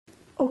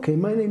Okay,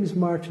 my name is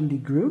Martin de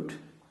Groot.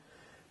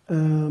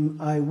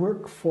 I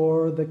work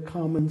for the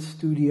Commons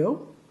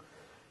Studio,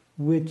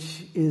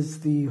 which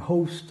is the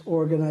host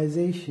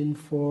organization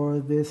for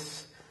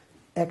this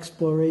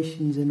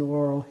Explorations in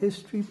Oral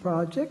History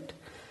project.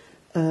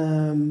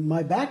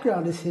 My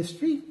background is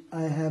history.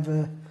 I have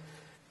a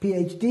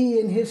PhD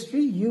in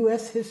history,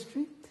 U.S.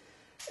 history,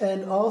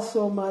 and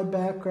also my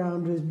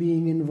background is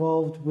being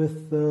involved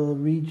with the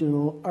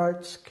regional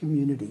arts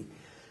community.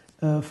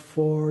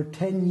 For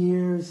 10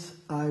 years,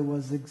 I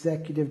was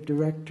executive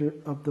director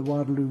of the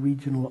Waterloo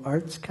Regional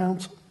Arts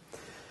Council.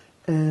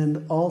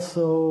 And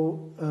also,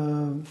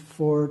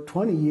 for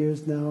 20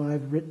 years now,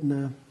 I've written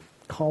a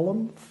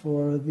column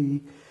for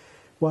the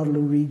Waterloo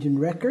Region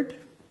Record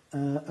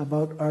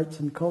about arts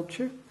and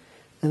culture.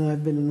 And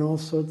I've been in all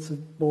sorts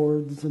of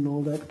boards and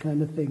all that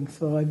kind of thing.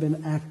 So I've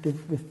been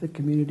active with the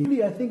community.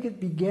 Really, I think it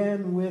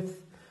began with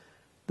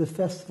the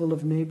Festival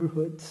of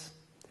Neighborhoods.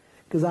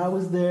 Because I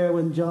was there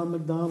when John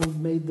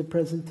MacDonald made the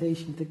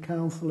presentation to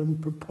council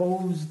and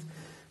proposed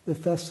the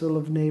Festival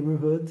of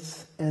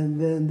Neighborhoods. And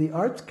then the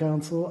Arts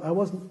Council, I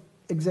wasn't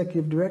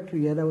executive director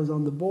yet, I was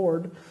on the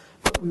board,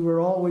 but we were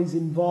always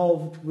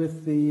involved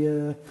with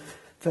the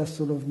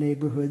Festival of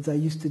Neighborhoods. I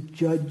used to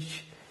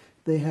judge,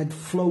 they had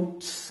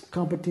floats,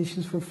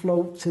 competitions for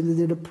floats, and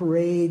they did a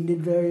parade,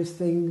 did various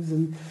things,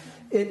 and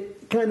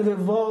it kind of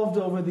evolved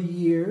over the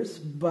years,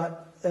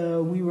 but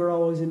we were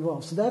always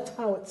involved. So that's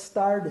how it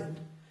started.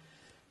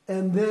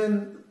 And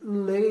then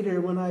later,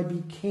 when I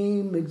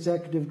became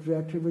executive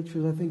director, which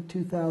was, I think,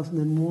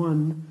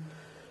 2001,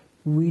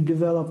 we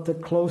developed a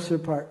closer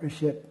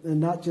partnership,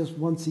 and not just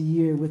once a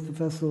year with the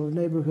Festival of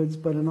Neighborhoods,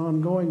 but an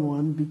ongoing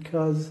one,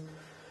 because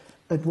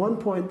at one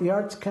point the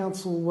Arts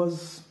Council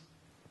was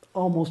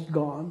almost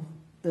gone.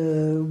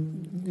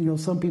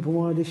 Some people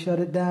wanted to shut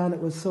it down.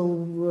 It was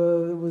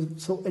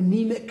so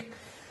anemic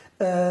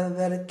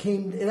that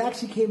it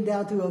actually came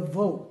down to a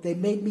vote. They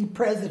made me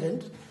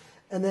president.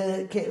 And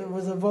then it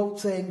was a vote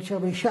saying, shall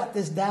we shut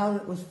this down?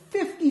 It was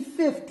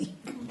 50-50.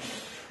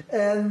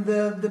 And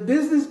the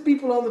business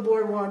people on the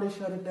board wanted to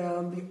shut it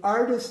down. The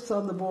artists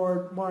on the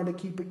board wanted to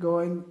keep it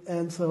going.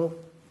 And so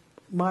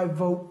my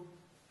vote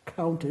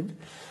counted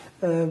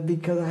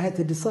because I had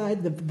to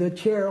decide. The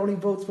chair only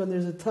votes when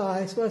there's a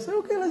tie. So I said,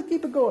 okay, let's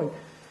keep it going.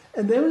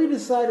 And then we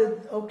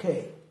decided,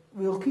 okay,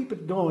 we'll keep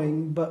it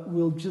going, but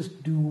we'll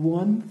just do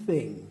one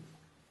thing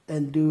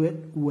and do it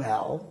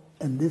well.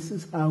 And this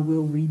is how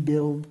we'll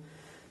rebuild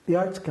the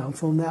Arts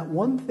Council, and that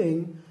one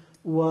thing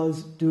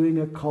was doing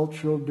a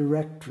cultural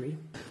directory.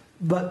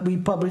 But we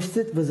published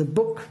it was a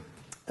book.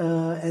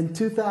 In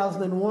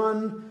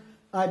 2001,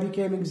 I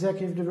became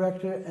executive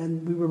director,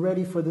 and we were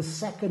ready for the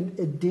second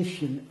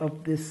edition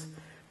of this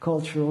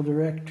cultural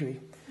directory.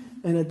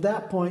 And at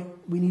that point,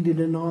 we needed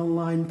an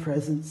online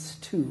presence,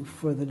 too,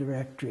 for the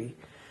directory.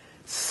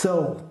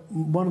 So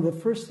one of the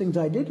first things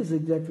I did as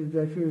executive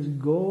director is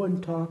go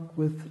and talk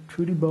with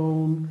Trudy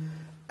Bone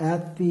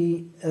at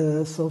the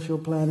Social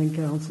Planning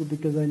Council,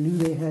 because I knew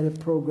they had a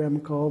program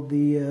called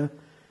the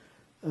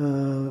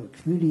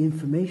Community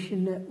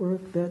Information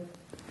Network. And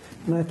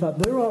I thought,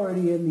 they're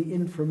already in the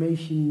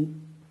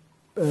information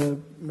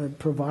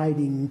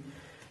providing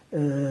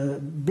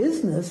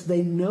business.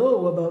 They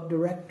know about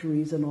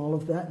directories and all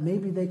of that.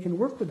 Maybe they can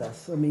work with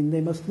us. I mean,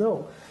 they must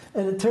know.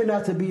 And it turned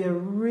out to be a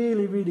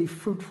really, really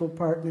fruitful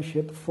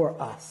partnership for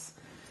us.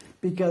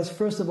 Because,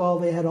 first of all,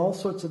 they had all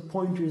sorts of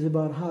pointers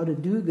about how to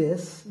do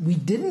this. We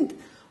didn't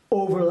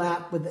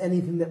overlap with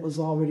anything that was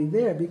already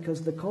there,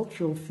 because the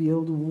cultural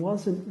field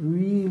wasn't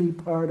really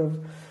part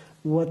of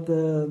what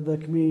the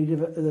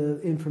Community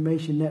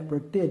Information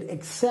Network did,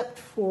 except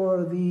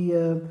for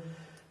the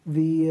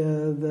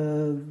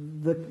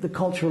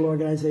cultural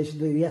organization,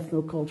 the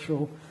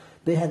ethnocultural.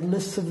 They had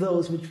lists of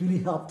those, which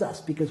really helped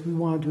us, because we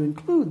wanted to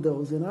include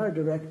those in our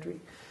directory.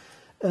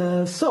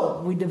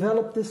 So we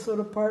developed this sort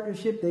of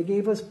partnership. They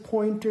gave us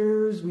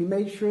pointers. We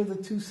made sure the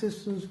two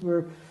systems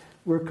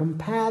were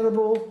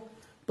compatible.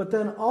 But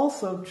then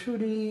also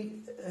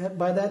Trudy,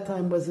 by that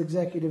time, was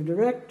executive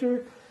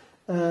director,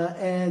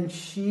 and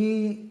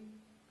she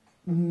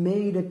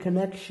made a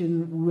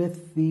connection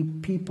with the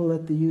people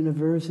at the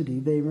university.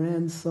 They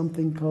ran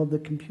something called the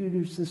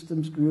Computer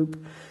Systems Group.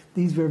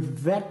 These were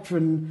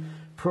veteran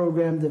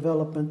program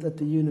development at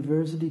the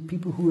university,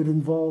 people who had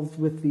involved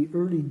with the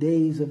early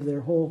days of their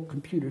whole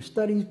computer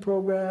studies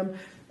program,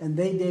 and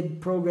they did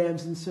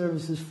programs and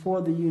services for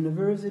the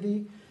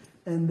university,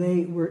 and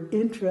they were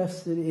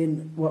interested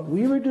in what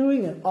we were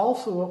doing and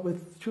also what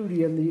with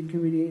Trudy and the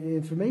Community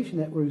Information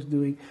Network was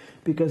doing,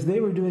 because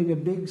they were doing a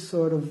big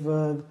sort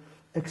of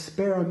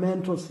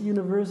experimental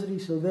university,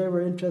 so they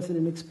were interested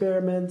in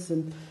experiments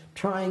and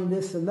trying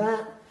this and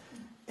that.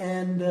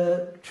 And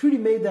Trudy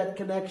made that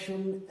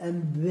connection,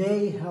 and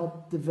they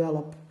helped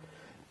develop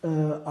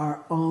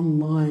our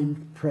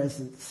online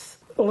presence.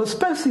 Well,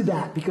 especially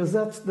that, because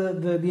that's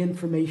the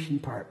information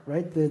part,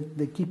 right?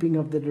 The keeping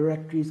of the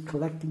directories,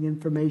 collecting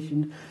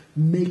information,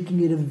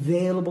 making it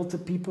available to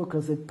people,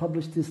 because they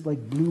published this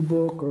like Blue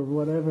Book or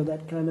whatever,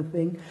 that kind of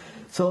thing.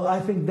 So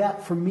I think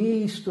that for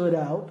me stood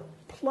out.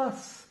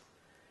 plus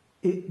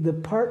the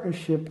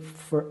partnership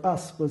for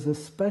us was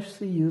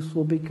especially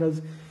useful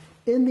because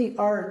in the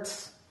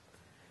arts,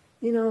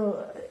 you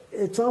know,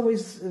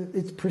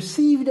 it's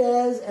perceived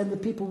as, and the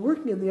people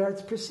working in the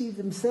arts perceive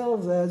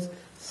themselves as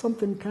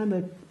something kind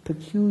of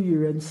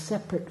peculiar and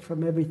separate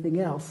from everything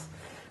else.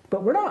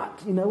 But we're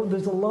not, you know,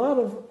 there's a lot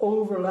of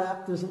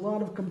overlap, there's a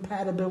lot of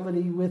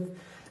compatibility with,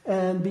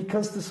 and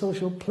because the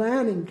Social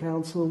Planning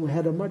Council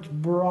had a much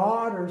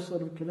broader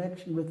sort of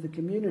connection with the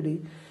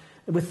community,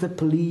 with the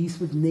police,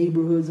 with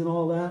neighborhoods and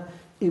all that,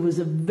 it was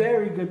a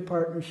very good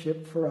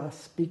partnership for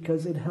us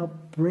because it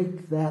helped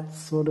break that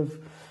sort of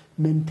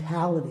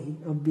mentality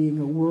of being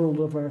a world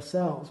of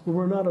ourselves. But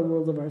we're not a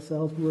world of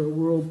ourselves, we're a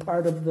world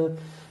part of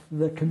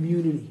the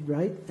community,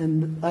 right?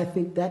 And I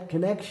think that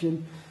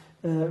connection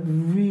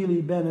really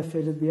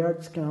benefited the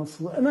Arts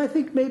Council. And I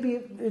think maybe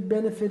it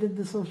benefited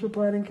the Social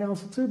Planning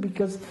Council too,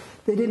 because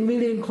they didn't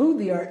really include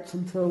the arts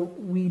until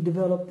we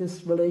developed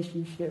this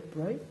relationship,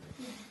 right?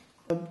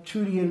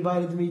 Trudy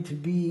invited me to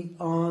be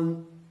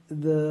on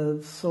the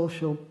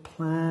Social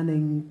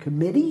Planning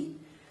Committee,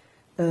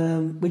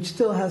 which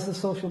still has the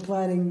social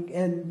planning,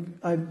 and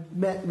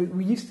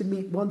we used to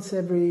meet once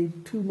every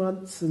 2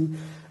 months, and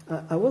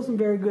I wasn't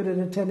very good at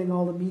attending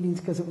all the meetings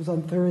because it was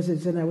on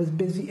Thursdays and I was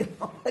busy and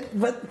all that.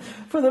 But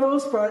for the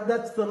most part,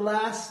 that's the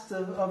last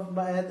of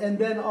my. And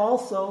then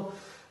also,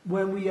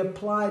 when we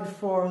applied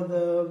for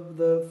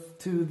the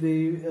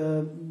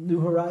New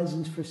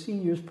Horizons for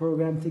Seniors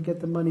program to get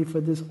the money for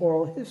this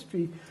oral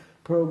history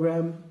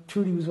program,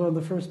 Trudy was one of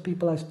the first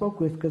people I spoke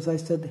with because I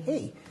said,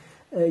 "Hey,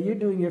 you're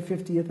doing your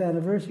 50th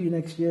anniversary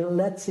next year.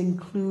 Let's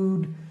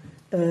include."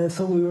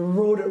 So we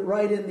wrote it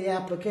right in the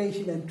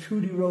application, and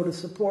Trudy wrote a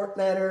support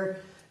letter,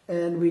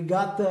 and we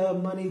got the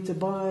money to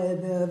buy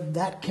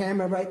that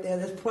camera right there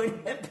that's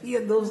pointing at me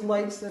and those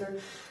lights that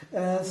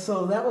are.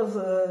 So that was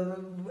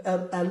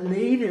a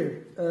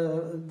later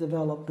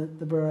development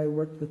where I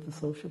worked with the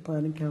Social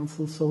Planning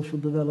Council, Social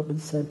Development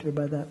Center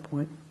by that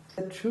point.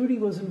 And Trudy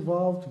was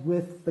involved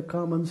with the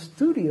Commons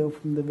Studio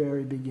from the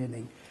very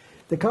beginning.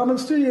 The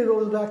Commons Studio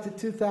goes back to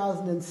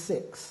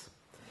 2006.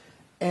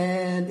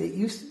 And it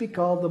used to be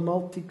called the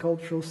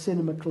Multicultural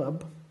Cinema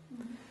Club.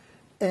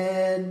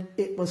 And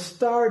it was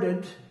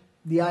started,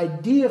 the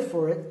idea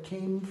for it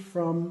came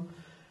from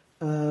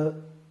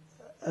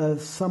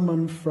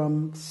someone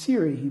from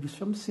Syria. He was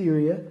from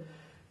Syria.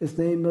 His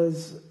name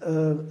was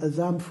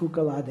Azam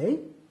Foukalade.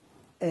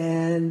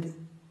 And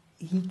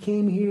he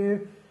came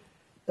here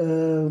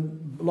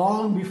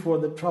long before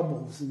the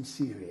troubles in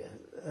Syria.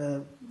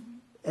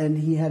 And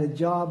he had a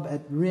job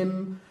at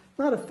RIM.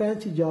 Not a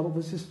fancy job, it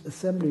was just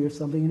assembly or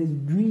something, and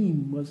his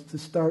dream was to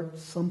start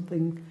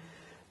something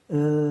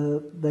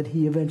that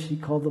he eventually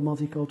called the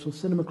Multicultural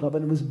Cinema Club,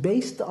 and it was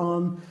based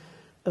on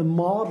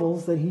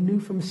models that he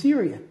knew from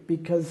Syria,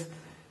 because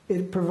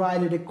it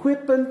provided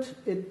equipment,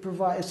 it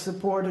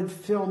supported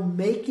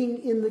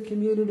filmmaking in the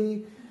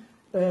community,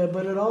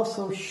 but it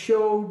also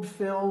showed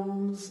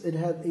films, it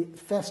had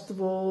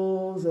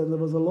festivals, and there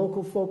was a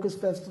local focus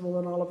festival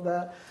and all of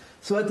that.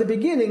 So at the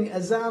beginning,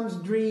 Azam's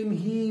dream,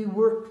 he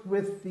worked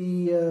with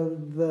the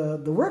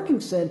Working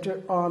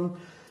Center on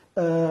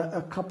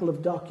a couple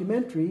of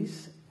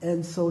documentaries,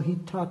 and so he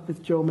talked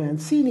with Joe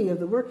Mancini of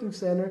the Working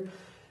Center,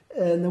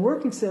 and the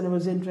Working Center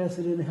was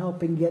interested in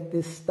helping get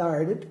this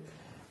started.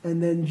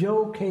 And then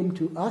Joe came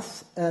to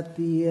us at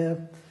the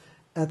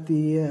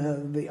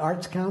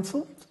Arts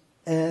Council,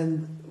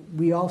 and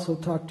we also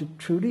talked to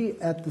Trudy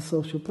at the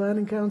Social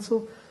Planning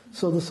Council.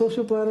 So the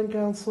Social Planning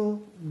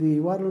Council, the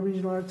Waterloo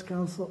Regional Arts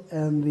Council,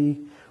 and the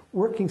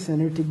Working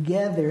Center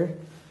together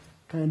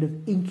kind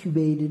of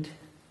incubated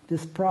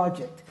this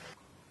project.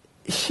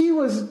 She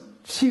was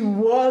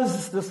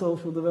the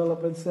Social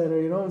Development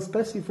Center, you know,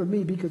 especially for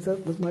me because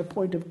that was my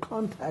point of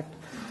contact.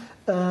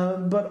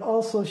 But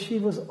also she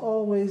was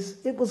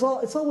always,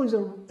 it's always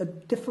a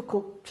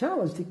difficult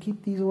challenge to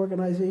keep these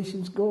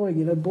organizations going.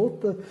 You know,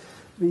 both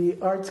the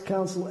Arts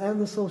Council and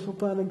the Social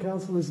Planning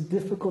Council is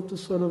difficult to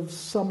sort of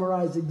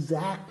summarize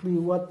exactly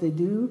what they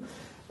do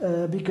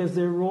because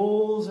their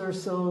roles are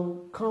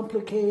so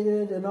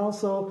complicated, and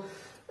also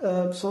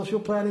social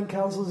planning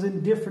councils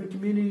in different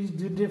communities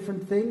do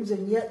different things,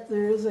 and yet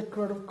there is a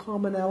kind of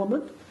common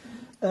element.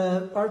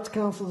 Arts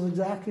Council is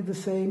exactly the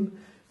same,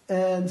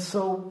 and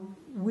so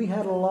we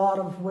had a lot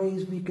of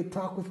ways we could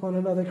talk with one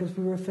another because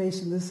we were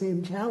facing the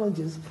same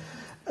challenges.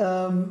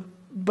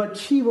 But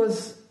she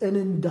was an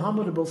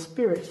indomitable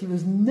spirit. She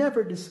was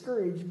never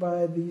discouraged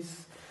by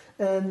these,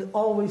 and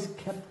always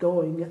kept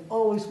going, and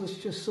always was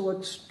just so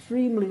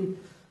extremely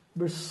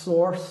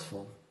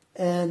resourceful,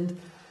 and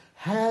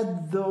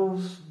had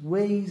those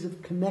ways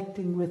of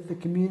connecting with the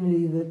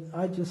community that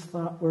I just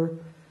thought were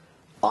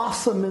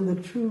awesome in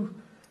the true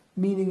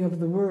meaning of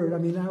the word. I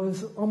mean, I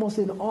was almost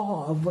in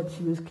awe of what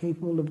she was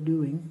capable of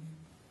doing.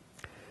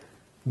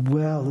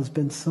 Well, there's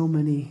been so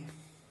many.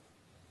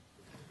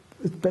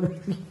 It's been,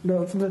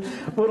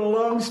 what a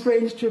long,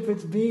 strange trip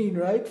it's been,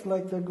 right?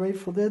 Like the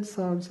Grateful Dead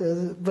song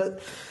says.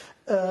 But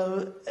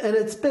and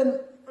it's been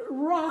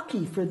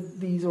rocky for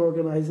these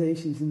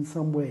organizations in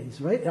some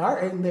ways, right?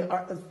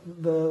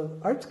 The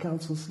Arts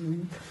Councils,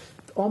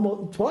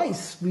 almost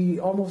twice we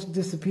almost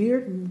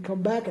disappeared and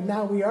come back, and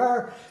now we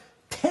are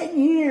 10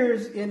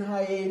 years in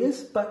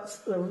hiatus, but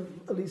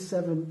at least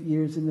 7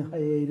 years in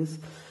hiatus.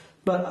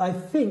 But I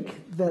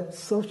think that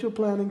social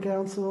planning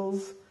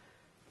councils,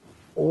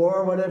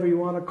 or whatever you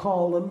want to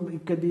call them,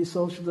 it could be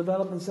social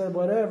development center,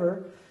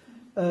 whatever,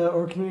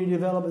 or community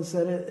development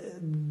center,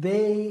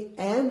 they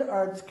and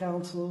arts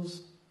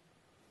councils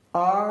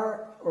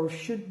are or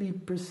should be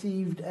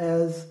perceived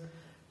as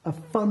a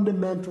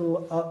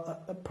fundamental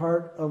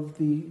part of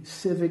the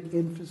civic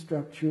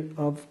infrastructure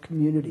of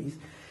communities.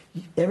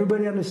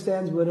 Everybody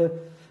understands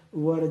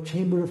what a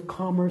chamber of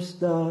commerce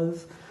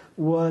does,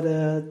 what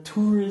a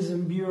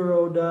tourism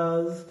bureau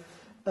does,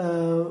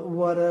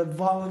 what a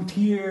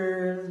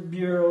volunteer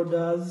bureau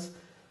does.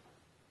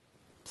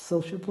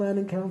 Social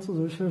planning councils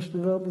or social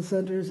development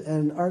centers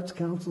and arts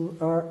councils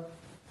are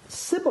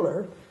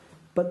similar,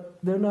 but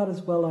they're not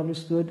as well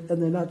understood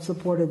and they're not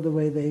supported the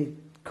way they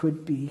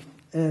could be.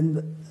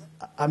 And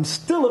I'm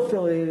still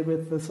affiliated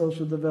with the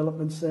Social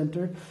Development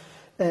Center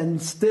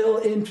and still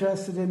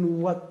interested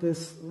in what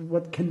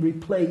can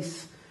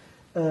replace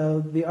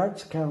the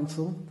Arts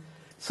Council.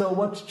 So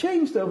what's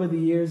changed over the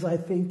years, I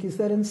think, is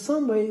that in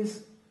some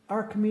ways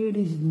our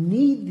communities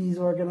need these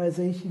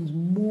organizations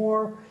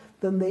more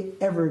than they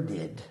ever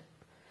did.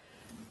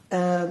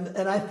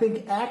 And I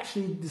think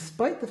actually,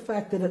 despite the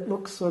fact that it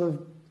looks sort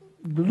of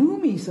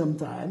gloomy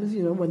sometimes,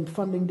 when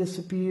funding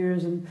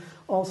disappears and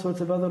all sorts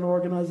of other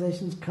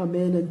organizations come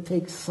in and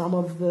take some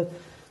of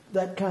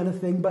that kind of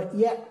thing, but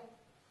yet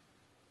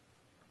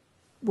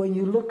when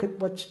you look at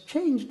what's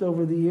changed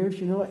over the years,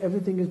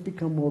 everything has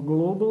become more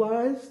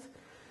globalized,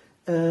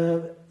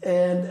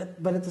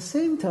 but at the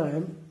same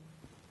time,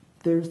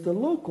 there's the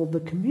local, the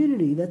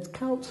community, that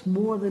counts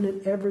more than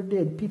it ever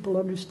did. People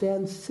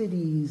understand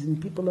cities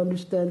and people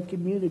understand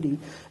community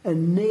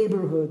and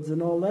neighborhoods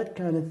and all that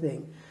kind of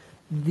thing.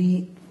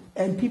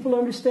 And people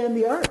understand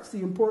the arts, the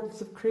importance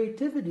of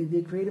creativity,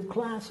 the creative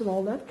class and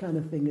all that kind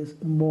of thing is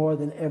more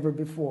than ever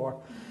before.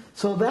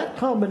 So that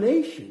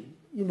combination,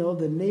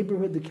 the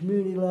neighborhood, the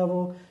community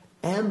level,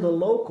 and the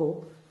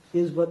local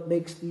is what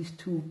makes these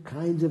two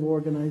kinds of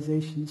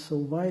organizations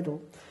so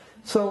vital.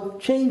 So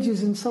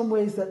changes in some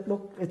ways that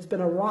look, it's been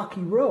a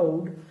rocky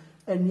road,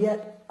 and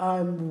yet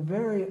I'm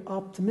very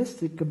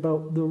optimistic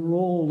about the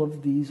role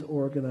of these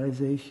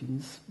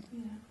organizations.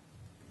 Yeah.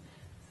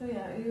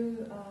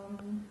 You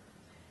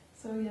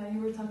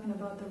were talking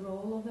about the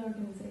role of the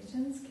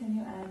organizations. Can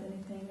you add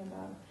anything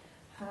about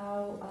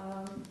how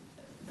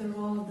the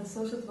role of the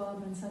Social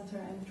Development Center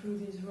and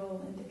Trudy's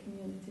role in the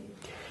community?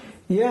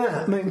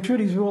 Yeah,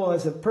 Trudy's role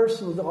as a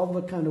person, all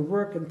the kind of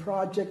work and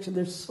projects, and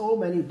there's so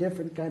many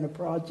different kind of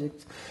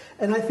projects.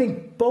 And I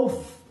think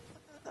both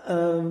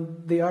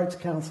the Arts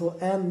Council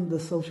and the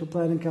Social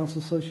Planning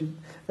Council,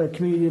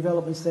 Community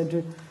Development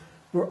Center,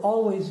 were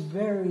always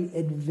very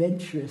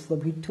adventurous.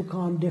 Like we took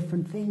on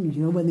different things,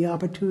 when the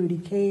opportunity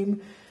came.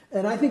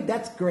 And I think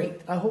that's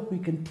great. I hope we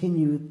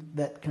continue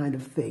that kind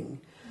of thing.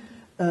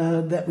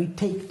 That we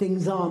take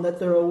things on, that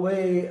they're a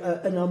way,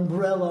 an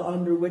umbrella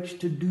under which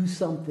to do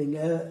something,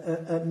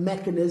 a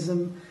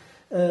mechanism,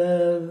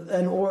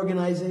 an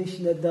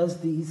organization that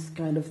does these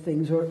kind of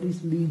things, or at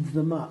least leads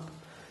them up.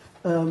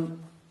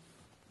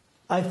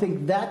 I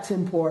think that's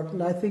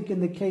important. I think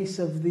in the case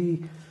of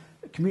the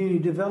Community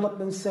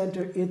Development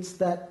Center, it's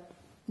that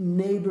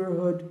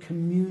neighborhood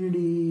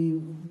community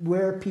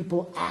where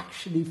people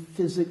actually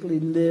physically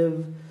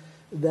live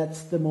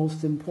that's the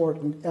most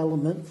important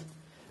element.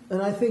 And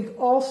I think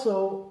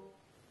also,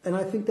 and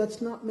I think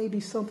that's not maybe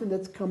something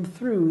that's come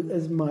through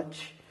as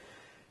much,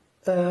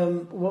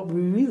 what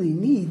we really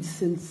need,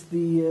 since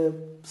the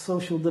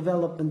social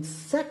development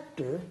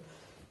sector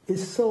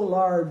is so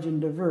large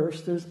and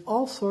diverse, there's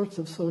all sorts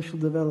of social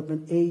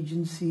development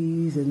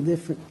agencies and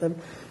different,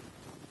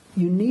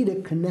 you need a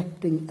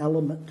connecting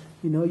element.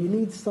 You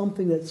need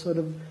something that sort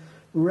of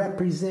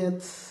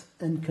represents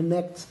and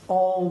connects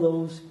all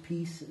those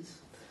pieces.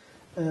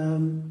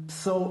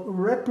 So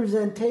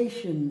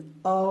representation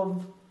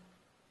of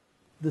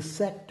the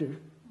sector,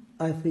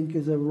 I think,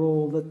 is a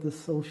role that the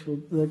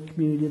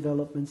Community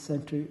Development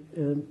Center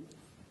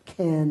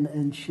can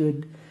and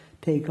should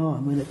take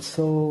on when it's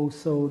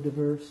so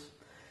diverse.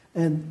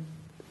 And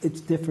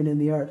it's different in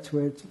the arts,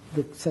 where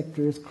the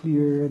sector is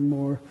clearer and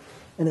more,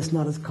 and it's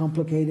not as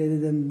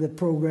complicated, and the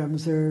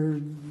programs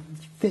are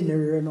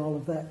thinner and all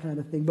of that kind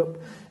of thing. But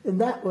in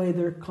that way,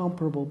 they're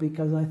comparable,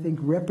 because I think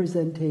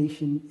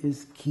representation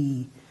is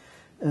key.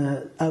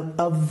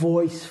 A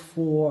voice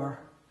for,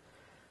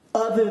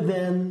 other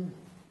than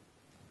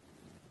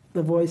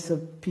the voice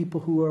of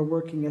people who are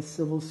working as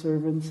civil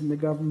servants in the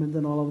government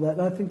and all of that.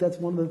 And I think that's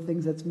one of the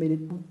things that's made it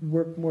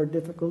work more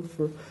difficult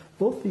for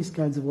both these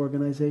kinds of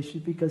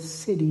organizations, because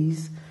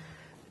cities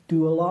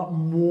do a lot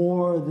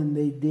more than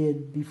they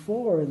did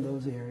before in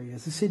those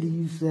areas. The city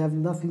used to have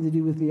nothing to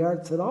do with the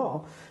arts at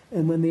all.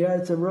 And when the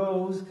arts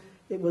arose,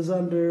 it was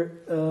under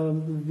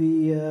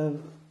the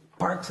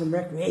Parks and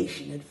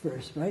Recreation at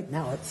first, right?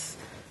 Now it's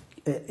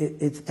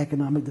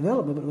economic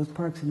development, but it was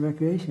Parks and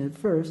Recreation at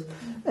first.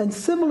 And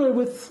similar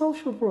with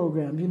social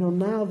programs. You know,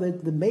 now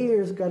that the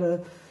mayor's got a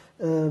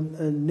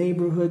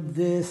neighborhood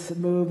this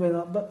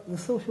movement, but the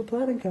Social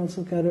Planning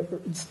Council kind of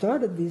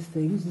started these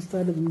things and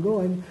started them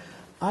going.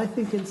 I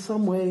think in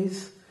some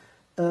ways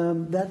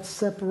that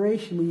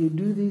separation, when you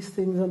do these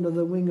things under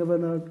the wing of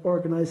an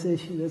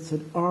organization that's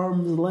at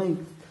arm's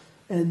length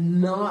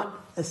and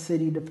not a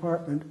city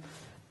department,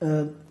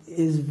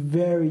 is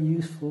very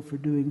useful for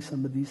doing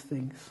some of these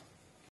things.